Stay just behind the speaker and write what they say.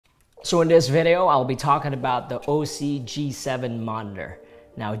So in this video, I'll be talking about the Osee G7 monitor.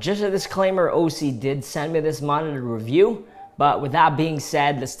 Now, just a disclaimer, Osee did send me this monitor review, but with that being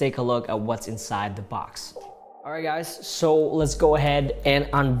said, let's take a look at what's inside the box. All right, guys, so let's go ahead and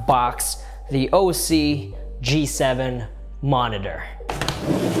unbox the Osee G7 monitor.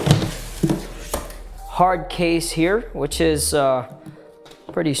 Hard case here, which is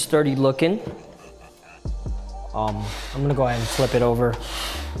pretty sturdy looking. I'm gonna go ahead and flip it over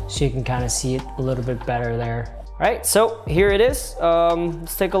so you can kind of see it a little bit better there. All right, so here it is.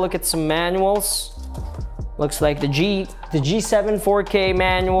 Let's take a look at some manuals. Looks like the G7 4K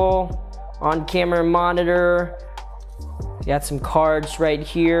manual, on camera monitor. You got some cards right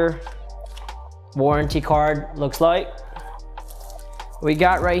here. Warranty card, looks like. What we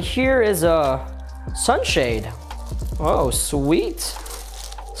got right here is a sunshade. Oh, sweet.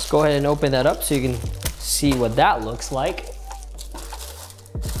 Let's go ahead and open that up so you can see what that looks like.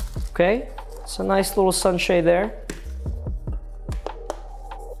 Okay, it's a nice little sunshade there.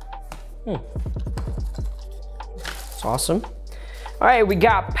 It's awesome. All right, we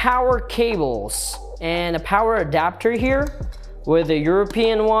got power cables and a power adapter here with a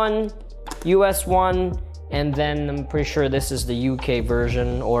European one, US one, and then I'm pretty sure this is the UK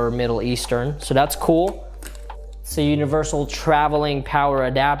version or Middle Eastern. So that's cool. It's a universal traveling power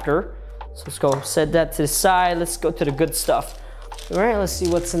adapter. So let's go set that to the side. Let's go to the good stuff. All right, let's see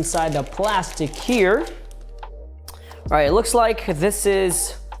what's inside the plastic here. All right, it looks like this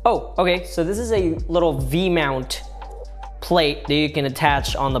is, oh, okay, so this is a little V-mount plate that you can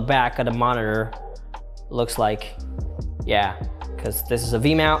attach on the back of the monitor. Looks like, yeah, because this is a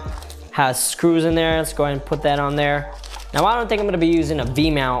V-mount, has screws in there. Let's go ahead and put that on there. Now, I don't think I'm gonna be using a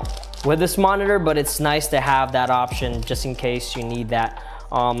V-mount with this monitor, but it's nice to have that option just in case you need that.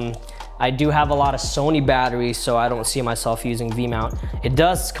 I do have a lot of Sony batteries, so I don't see myself using V-mount. It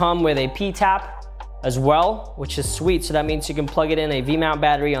does come with a P-tap as well, which is sweet. So that means you can plug it in a V-mount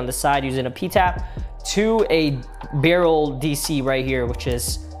battery on the side using a P-tap to a barrel DC right here, which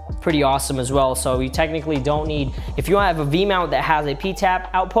is pretty awesome as well. So you technically don't need, if you have a V-mount that has a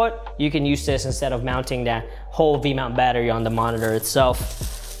P-tap output, you can use this instead of mounting that whole V-mount battery on the monitor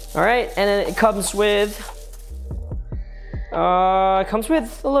itself. All right, and then it comes with a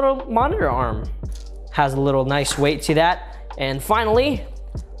little monitor arm. Has a little nice weight to that. And finally,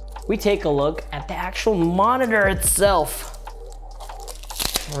 we take a look at the actual monitor itself.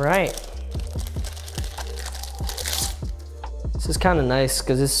 All right. This is kind of nice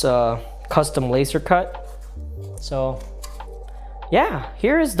because it's custom laser cut. So yeah,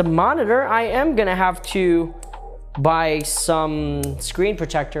 here is the monitor. I am gonna have to buy some screen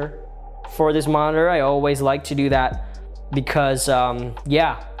protector for this monitor. I always like to do that because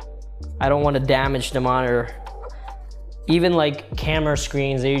yeah, I don't want to damage the monitor. Even like camera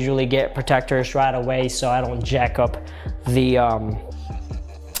screens, they usually get protectors right away so I don't jack up the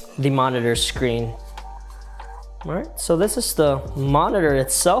monitor screen. All right, so this is the monitor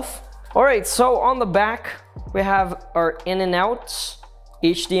itself. All right, so on the back, we have our in and out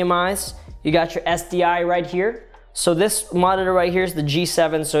HDMIs. You got your SDI right here. So this monitor right here is the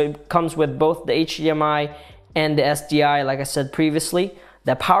G7, so it comes with both the HDMI and the SDI, like I said previously.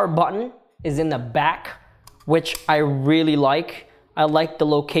 The power button is in the back, which I really like. I like the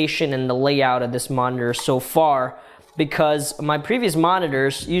location and the layout of this monitor so far because my previous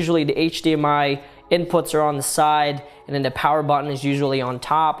monitors, usually the HDMI inputs are on the side and then the power button is usually on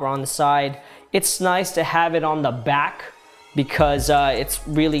top or on the side. It's nice to have it on the back because it's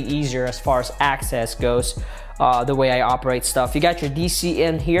really easier as far as access goes, the way I operate stuff. You got your DC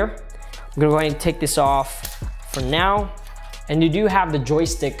in here. I'm gonna go ahead and take this off for now. And you do have the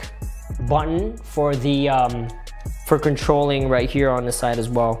joystick button for the for controlling right here on the side as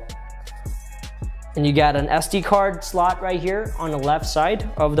well. And you got an SD card slot right here on the left side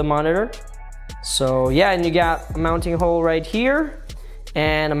of the monitor. So yeah, and you got a mounting hole right here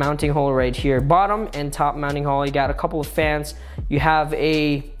and a mounting hole right here, bottom and top mounting hole. You got a couple of fans. You have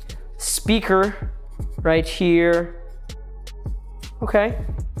a speaker right here. Okay.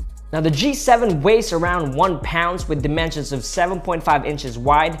 Now the G7 weighs around 1 pound with dimensions of 7.5 inches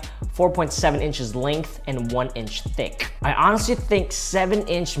wide, 4.7 inches length, and 1 inch thick. I honestly think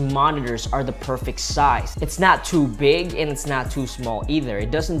 7-inch monitors are the perfect size. It's not too big and it's not too small either.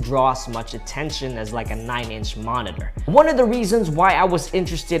 It doesn't draw as much attention as like a 9-inch monitor. One of the reasons why I was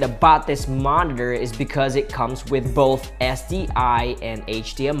interested about this monitor is because it comes with both SDI and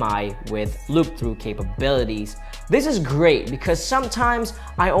HDMI with loop-through capabilities. This is great because sometimes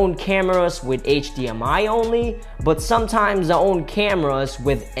I own cameras with HDMI only, but sometimes they own cameras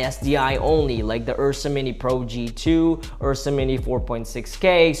with SDI only, like the Ursa Mini Pro G2, Ursa Mini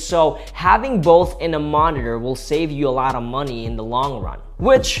 4.6K. So having both in a monitor will save you a lot of money in the long run.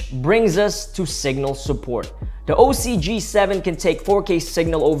 Which brings us to signal support. The Osee G7 can take 4K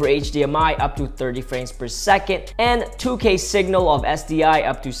signal over HDMI up to 30 frames per second and 2K signal of SDI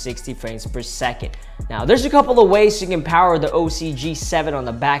up to 60 frames per second. Now, there's a couple of ways you can power the Osee G7 on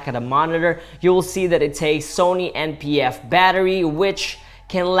the back of the monitor. You will see that it takes Sony NPF battery, which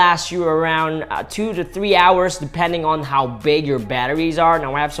can last you around 2 to 3 hours depending on how big your batteries are.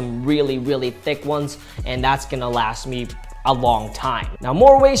 Now, I have some really thick ones, and that's gonna last me a long time. Now,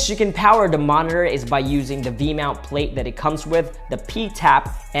 more ways you can power the monitor is by using the V-mount plate that it comes with, the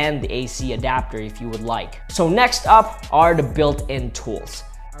P-tap, and the AC adapter if you would like. So next up are the built-in tools.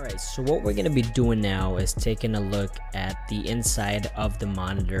 Alright, so what we're going to be doing now is taking a look at the inside of the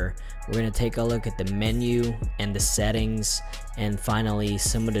monitor. We're going to take a look at the menu and the settings, and finally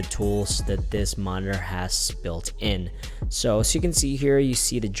some of the tools that this monitor has built in. So as you can see here, you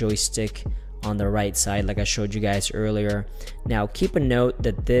see the joystick on the right side like I showed you guys earlier. Now keep a note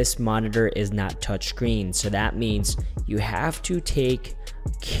that this monitor is not touchscreen, so that means you have to take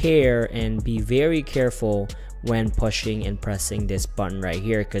care and be very careful when pushing and pressing this button right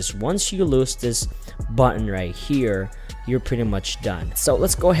here, because once you lose this button right here, you're pretty much done. So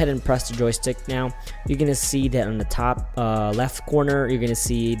let's go ahead and press the joystick now. You're gonna see that on the top left corner, you're gonna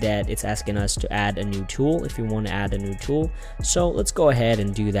see that it's asking us to add a new tool if you want to add a new tool. So let's go ahead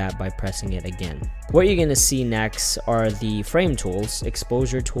and do that by pressing it again. What you're gonna see next are the frame tools,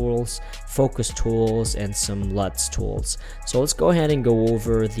 exposure tools, focus tools, and some LUTs tools. So let's go ahead and go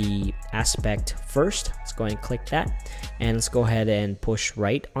over the aspect first. Let's go ahead and click that, and let's go ahead and push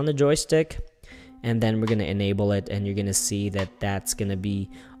right on the joystick, and then we're gonna enable it, and you're gonna see that that's gonna be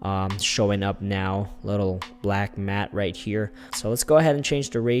showing up now, little black mat right here. So let's go ahead and change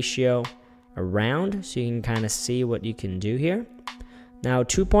the ratio around so you can kind of see what you can do here. Now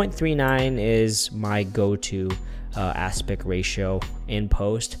 2.39 is my go-to aspect ratio in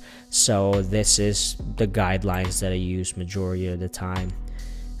post, so this is the guidelines that I use majority of the time.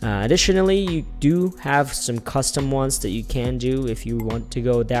 Additionally, you do have some custom ones that you can do if you want to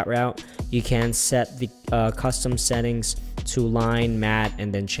go that route. You can set the custom settings to line, matte,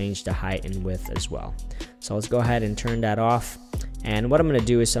 and then change the height and width as well. So let's go ahead and turn that off. And what I'm going to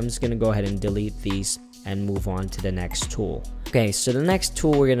do is I'm just going to go ahead and delete these and move on to the next tool. Okay, so the next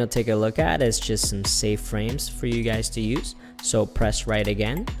tool we're going to take a look at is just some save frames for you guys to use. So press right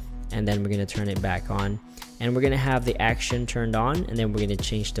again, and then we're going to turn it back on. And we're going to have the action turned on, and then we're going to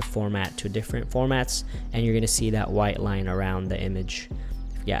change the format to different formats, and you're going to see that white line around the image.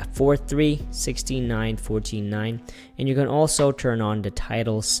 Yeah, 4:3, 16:9, 14:9, and you can also turn on the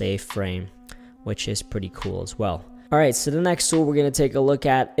title save frame, which is pretty cool as well. Alright, so the next tool we're going to take a look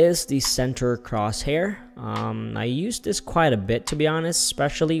at is the center crosshair. I use this quite a bit, to be honest,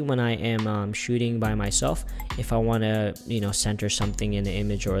 especially when I am shooting by myself. If I want to, center something in the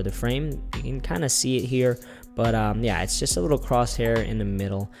image or the frame, you can kind of see it here. But yeah, it's just a little crosshair in the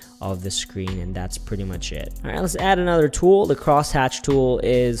middle of the screen, and that's pretty much it. Alright, let's add another tool. The crosshatch tool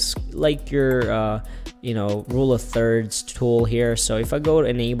is like your, rule of thirds tool here. So if I go to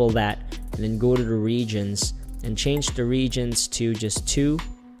enable that and then go to the regions, and change the regions to just 2,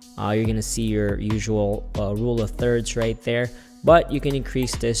 you're gonna see your usual rule of thirds right there, but you can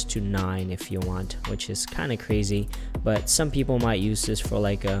increase this to 9 if you want, which is kind of crazy, but some people might use this for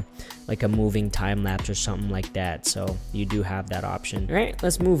like a moving time lapse or something like that, so you do have that option. All right,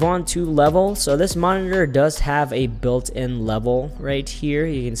 let's move on to level. So this monitor does have a built-in level right here.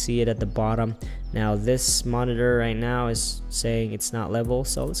 You can see it at the bottom. Now this monitor right now is saying it's not level,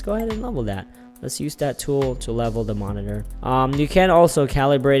 so let's go ahead and level that. Let's use that tool to level the monitor. You can also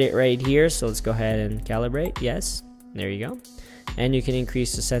calibrate it right here, so let's go ahead and calibrate. Yes, there you go. And you can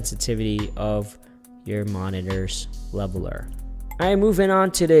increase the sensitivity of your monitor's leveler. Alright, moving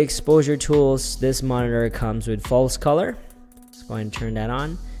on to the exposure tools. This monitor comes with false color. Let's go ahead and turn that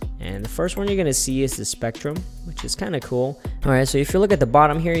on. And the first one you're going to see is the spectrum, which is kind of cool. Alright, so if you look at the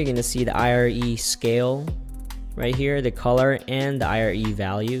bottom here, you're going to see the IRE scale right here, the color, and the IRE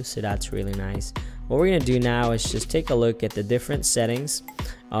value, so that's really nice. What we're gonna do now is just take a look at the different settings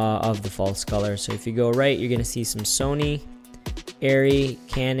of the false color. So if you go right, you're gonna see some Sony, Arri,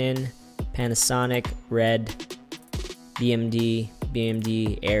 Canon, Panasonic, Red, BMD,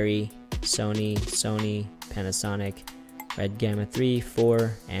 Arri, Sony, Panasonic, Red Gamma 3,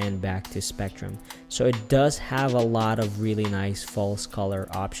 4, and back to spectrum. So it does have a lot of really nice false color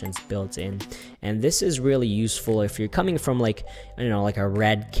options built in, and this is really useful if you're coming from like, you know, like a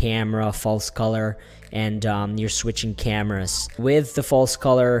red camera false color, and you're switching cameras. With the false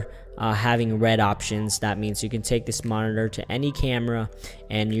color having red options, that means you can take this monitor to any camera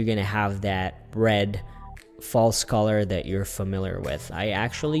and you're gonna have that red false color that you're familiar with. I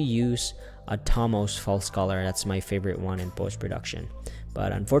actually use a Tomos false color. That's my favorite one in post-production,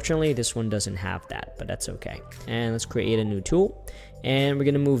 but unfortunately this one doesn't have that, but that's okay. And let's create a new tool, and we're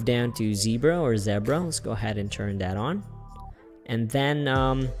gonna move down to zebra or zebra. Let's go ahead and turn that on. And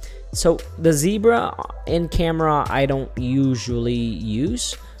then so the zebra in camera I don't usually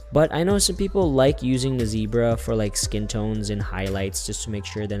use, but I know some people like using the zebra for like skin tones and highlights, just to make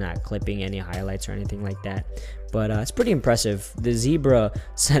sure they're not clipping any highlights or anything like that. But it's pretty impressive. The zebra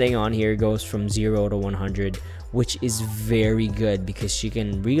setting on here goes from 0 to 100, which is very good because you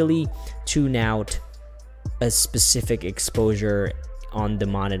can really tune out a specific exposure on the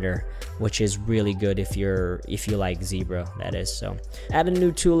monitor, which is really good if you like zebra, that is. So add a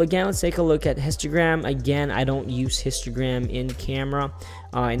new tool again. Let's take a look at histogram. Again, I don't use histogram in camera.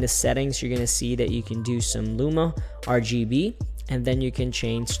 In the settings, you're gonna see that you can do some luma RGB, and then you can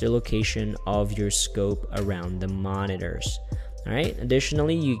change the location of your scope around the monitors. All right,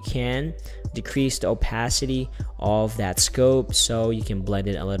 additionally, you can decrease the opacity of that scope so you can blend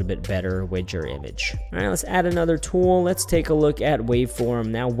it a little bit better with your image. All right, let's add another tool. Let's take a look at waveform.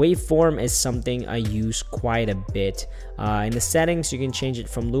 Now, waveform is something I use quite a bit. In the settings, you can change it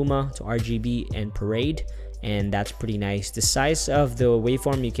from luma to RGB and parade, and that's pretty nice. The size of the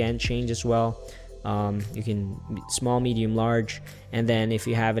waveform you can change as well. You can small, medium, large, and then if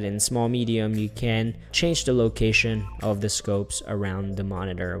you have it in small, medium, you can change the location of the scopes around the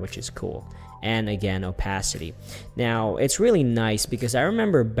monitor, which is cool. And again, opacity. Now it's really nice because I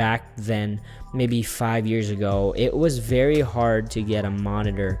remember back then, maybe 5 years ago, it was very hard to get a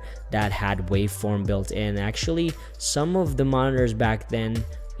monitor that had waveform built in. Actually, some of the monitors back then,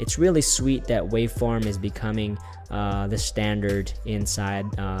 it's really sweet that waveform is becoming the standard inside,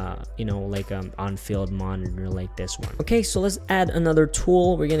 you know, like on-field monitor like this one. Okay, so let's add another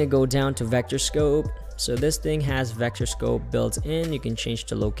tool. We're gonna go down to vector scope. So this thing has vector scope built in. You can change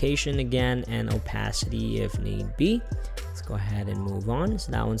the location again and opacity if need be. Let's go ahead and move on.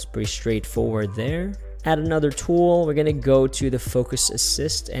 So that one's pretty straightforward there. Add another tool. We're gonna go to the focus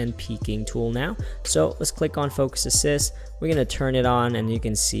assist and peaking tool now. So let's click on focus assist. We're gonna turn it on, and you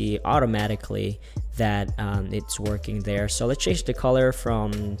can see automatically that it's working there. So let's change the color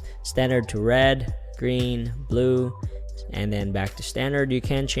from standard to red, green, blue, and then back to standard. You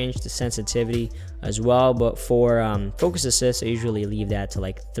can change the sensitivity as well, but for focus assist, I usually leave that to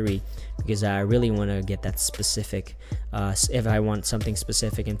like 3 because I really want to get that specific. If I want something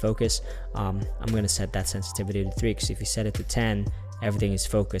specific in focus, I'm going to set that sensitivity to 3, because if you set it to 10, everything is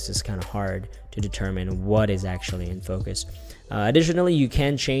focused. It's kind of hard to determine what is actually in focus. Additionally, you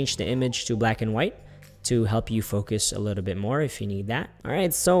can change the image to black and white to help you focus a little bit more if you need that. All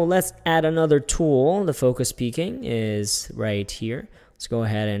right, so let's add another tool. The focus peaking is right here. Let's go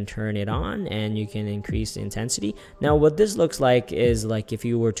ahead and turn it on, and you can increase the intensity. Now, what this looks like is like if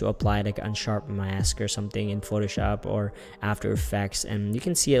you were to apply like unsharp mask or something in Photoshop or After Effects, and you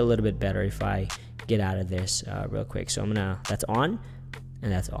can see it a little bit better if I get out of this real quick. So that's on,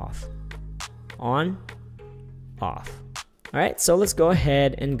 and that's off. On, off. All right, so let's go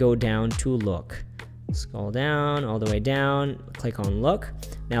ahead and go down to look. Scroll down all the way down, click on look.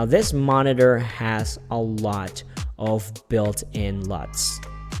 Now this monitor has a lot of built-in LUTs.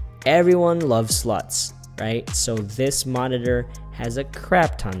 Everyone loves LUTs, right? So this monitor has a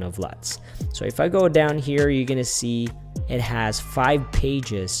crap ton of LUTs. So if I go down here, you're gonna see it has 5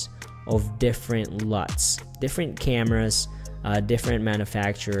 pages of different LUTs, different cameras, different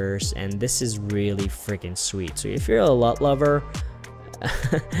manufacturers, and this is really freaking sweet. So if you're a LUT lover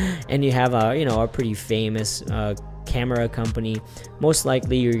and you have a pretty famous camera company, most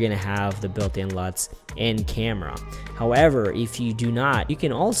likely you're gonna have the built-in LUTs in camera. However, if you do not, you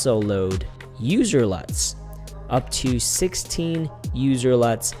can also load user LUTs. Up to 16 user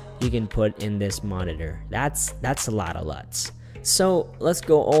LUTs you can put in this monitor. That's a lot of LUTs. So let's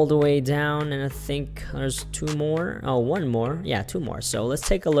go all the way down, and I think there's 2 more. Oh, 1 more. Yeah, 2 more. So let's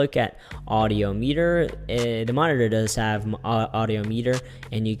take a look at audio meter. The monitor does have audio meter,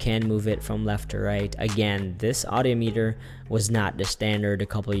 and you can move it from left to right. Again, this audio meter was not the standard a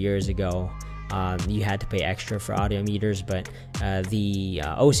couple of years ago. You had to pay extra for audio meters, but the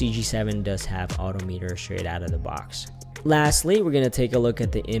Osee G7 does have audio meter straight out of the box. lastly, we're going to take a look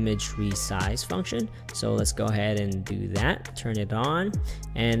at the image resize function. So let's go ahead and do that. Turn it on,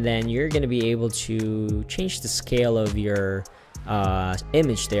 and then you're going to be able to change the scale of your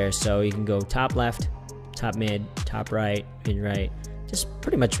image there. So you can go top left, top mid, top right, mid right, just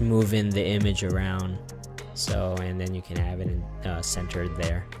pretty much moving the image around. So, and then you can have it centered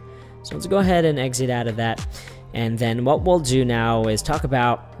there. So let's go ahead and exit out of that. And then what we'll do now is talk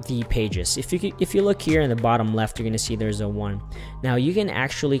about the pages. If you look here in the bottom left, you're going to see there's a 1. Now you can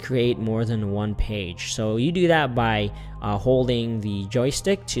actually create more than one page. So you do that by holding the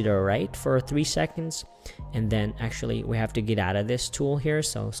joystick to the right for 3 seconds. And then actually we have to get out of this tool here.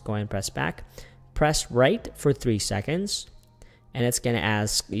 So let's go ahead and press back. Press right for 3 seconds. And it's going to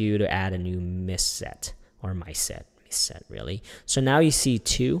ask you to add a new misset, or misset really. So now you see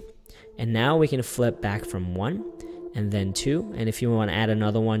 2. And now we can flip back from 1 and then 2. And if you want to add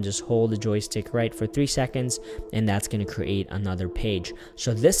another one, just hold the joystick right for 3 seconds, and that's going to create another page.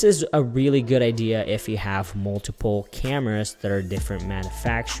 So this is a really good idea if you have multiple cameras that are different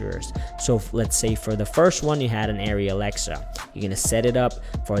manufacturers. So let's say for the first one, you had an Arri Alexa. You're going to set it up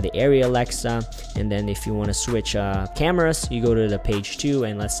for the Arri Alexa, and then if you want to switch cameras, you go to the page 2,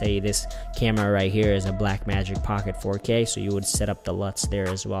 and let's say this camera right here is a Blackmagic Pocket 4K, so you would set up the LUTs there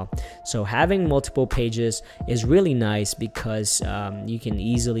as well. So having multiple pages is really nice because you can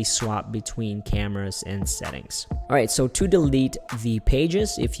easily swap between cameras and settings. Alright, so to delete the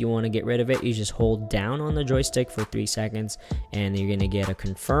pages, if you want to get rid of it, you just hold down on the joystick for 3 seconds, and you're going to get a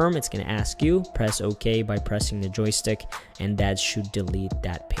confirm. It's going to ask you, press OK by pressing the joystick, and that should delete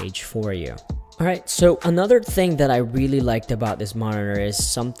that page for you. Alright, so another thing that I really liked about this monitor is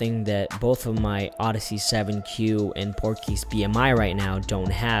something that both of my Osee 7Q and Portkeys BMI right now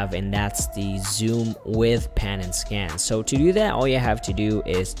don't have, and that's the zoom with pan and scan. So to do that, all you have to do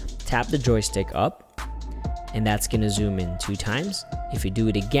is tap the joystick up, and that's going to zoom in 2 times. If you do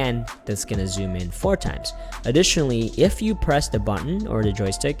it again, that's going to zoom in 4 times. Additionally, if you press the button or the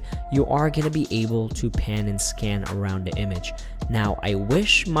joystick, you are going to be able to pan and scan around the image. Now, I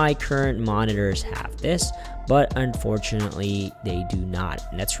wish my current monitors have this, but unfortunately they do not.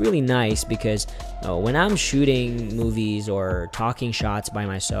 And that's really nice because when I'm shooting movies or talking shots by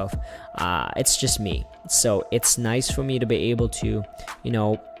myself, it's just me. So it's nice for me to be able to,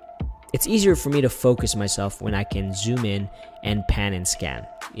 it's easier for me to focus myself when I can zoom in and pan and scan,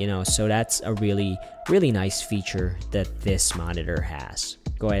 so that's a really nice feature that this monitor has.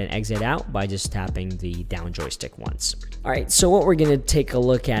 Go ahead and exit out by just tapping the down joystick once. Alright, so what we're going to take a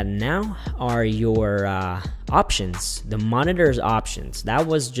look at now are your options, the monitor's options. That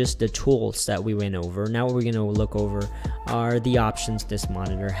was just the tools that we went over. Now what we're going to look over are the options this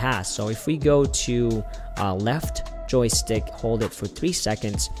monitor has. So if we go to left joystick, hold it for 3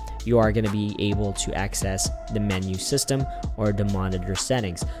 seconds, you are going to be able to access the menu system or the monitor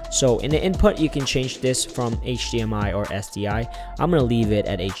settings. So in the input, you can change this from HDMI or SDI. I'm going to leave it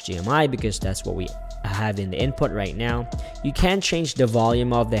at HDMI because that's what we have in the input right now. You can change the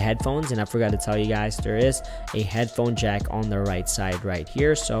volume of the headphones, and I forgot to tell you guys, there is a headphone jack on the right side right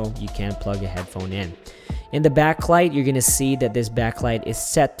here, so you can plug a headphone in. In the backlight, you're going to see that this backlight is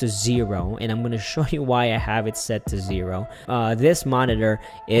set to 0, and I'm going to show you why I have it set to 0. This monitor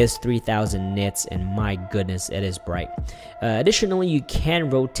is 3000 nits, and my goodness, it is bright. Additionally, you can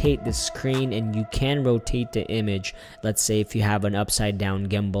rotate the screen and you can rotate the image. Let's say if you have an upside down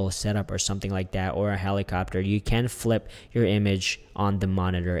gimbal setup or something like that, or a helicopter, you can flip your image on the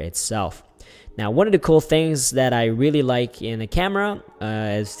monitor itself. Now, one of the cool things that I really like in a camera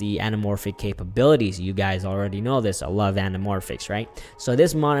is the anamorphic capabilities. You guys already know this. I love anamorphics, right? So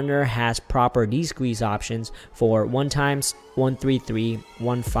this monitor has proper de-squeeze options for 1x, 133,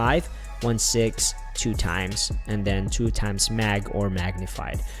 1.5, 1.6, 2 times, and then 2 times mag or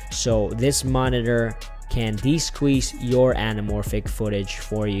magnified. So this monitor can de-squeeze your anamorphic footage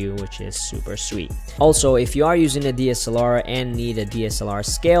for you, which is super sweet. Also, if you are using a DSLR and need a DSLR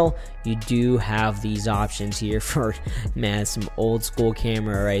scale, you do have these options here for, man, some old school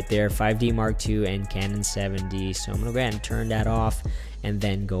camera right there, 5D Mark II and Canon 7D. So I'm gonna go ahead and turn that off and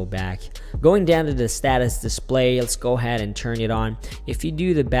then go back. Going down to the status display, let's go ahead and turn it on. If you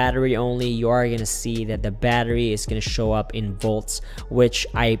do the battery only, you are gonna see that the battery is gonna show up in volts, which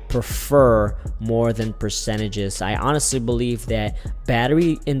I prefer more than percentages. I honestly believe that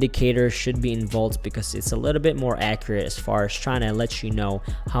battery indicators should be in volts because it's a little bit more accurate as far as trying to let you know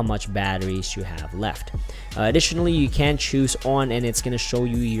how much batteries you have left. Additionally, you can choose on, and it's going to show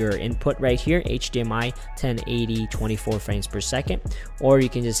you your input right here, HDMI 1080 24 frames per second, or you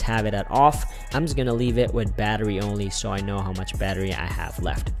can just have it at off. I'm just going to leave it with battery only so I know how much battery I have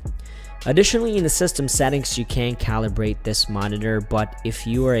left. Additionally, in the system settings, you can calibrate this monitor, but if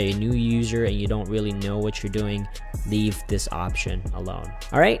you are a new user and you don't really know what you're doing, leave this option alone.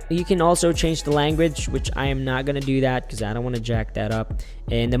 Alright, you can also change the language, which I am not going to do that because I don't want to jack that up.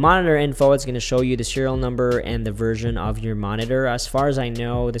 In the monitor info, it's going to show you the serial number and the version of your monitor. As far as I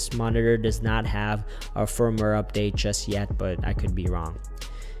know, this monitor does not have a firmware update just yet, but I could be wrong.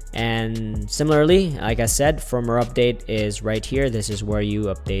 And similarly, like I said, firmware update is right here. This is where you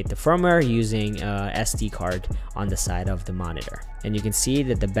update the firmware using SD card on the side of the monitor. And you can see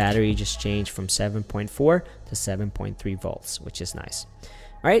that the battery just changed from 7.4 to 7.3 volts, which is nice.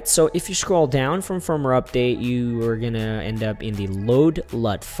 Alright, so if you scroll down from firmware update, you are gonna end up in the load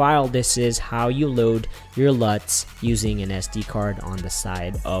LUT file. This is how you load your LUTs using an SD card on the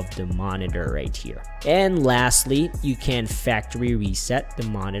side of the monitor right here. And lastly, you can factory reset the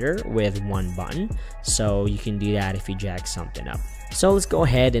monitor with one button. So you can do that if you jack something up. So let's go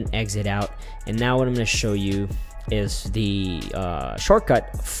ahead and exit out. And now what I'm gonna show you is the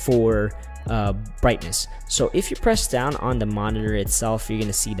shortcut for brightness. So if you press down on the monitor itself, you're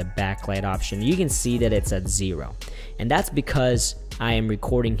gonna see the backlight option. You can see that it's at 0, and that's because I am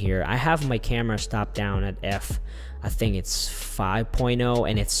recording here. I have my camera stopped down at I think it's 5.0,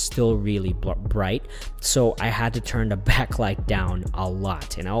 and it's still really bright, so I had to turn the backlight down a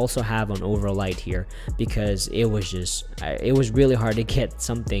lot. And I also have an overlight here because it was really hard to get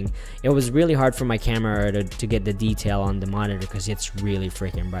something. It was really hard for my camera to get the detail on the monitor because it's really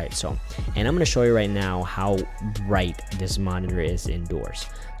freaking bright. So, and I'm gonna show you right now how bright this monitor is indoors.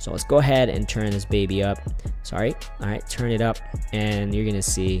 So let's go ahead and turn this baby up. Sorry. All right, turn it up, and you're gonna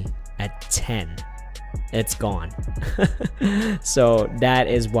see at 10. It's gone. So that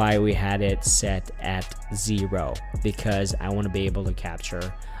is why we had it set at 0, because I want to be able to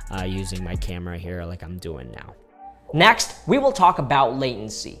capture using my camera here like I'm doing now. Next, we will talk about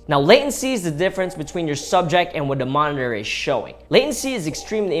latency. Now, latency is the difference between your subject and what the monitor is showing. Latency is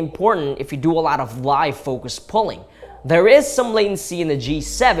extremely important if you do a lot of live focus pulling. There is some latency in the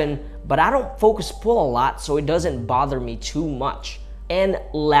G7, but I don't focus pull a lot, so it doesn't bother me too much. And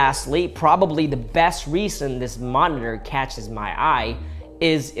lastly, probably the best reason this monitor catches my eye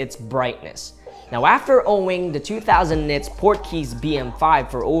is its brightness. Now, after owning the 2000 nits Portkeys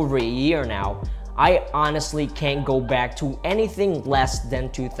BM5 for over a year now, I honestly can't go back to anything less than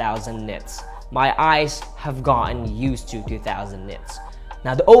 2000 nits. My eyes have gotten used to 2000 nits.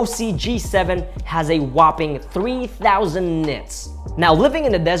 Now, the Osee G7 has a whopping 3000 nits. Now, living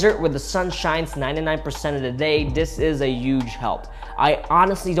in the desert where the sun shines 99% of the day, this is a huge help. I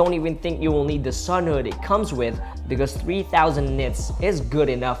honestly don't even think you will need the sun hood it comes with, because 3000 nits is good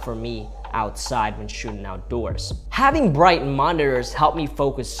enough for me outside when shooting outdoors. Having bright monitors help me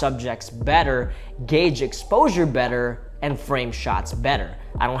focus subjects better, gauge exposure better, and frame shots better.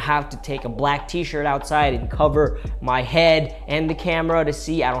 I don't have to take a black t-shirt outside and cover my head and the camera to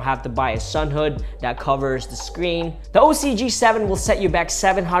see. I don't have to buy a sun hood that covers the screen. The Osee G7 will set you back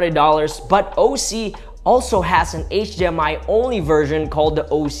 $700, but Osee also has an HDMI only version called the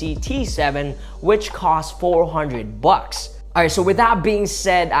Osee T7, which costs $400. All right, so with that being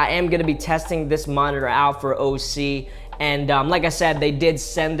said, I am gonna be testing this monitor out for Osee, and like I said, they did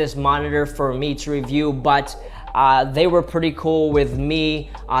send this monitor for me to review, but they were pretty cool with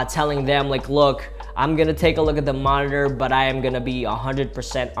me telling them, like, look, I'm gonna take a look at the monitor, but I am gonna be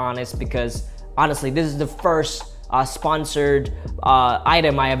 100% honest, because honestly, this is the first sponsored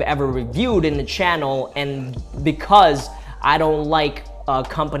item I have ever reviewed in the channel, and because I don't like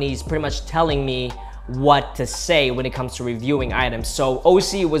companies pretty much telling me what to say when it comes to reviewing items. So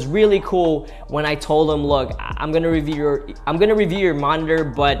Osee was really cool when I told him, look, I'm gonna review your monitor,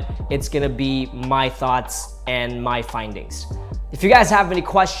 but it's gonna be my thoughts and my findings. If you guys have any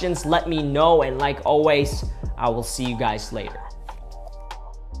questions, let me know, and like always, I will see you guys later.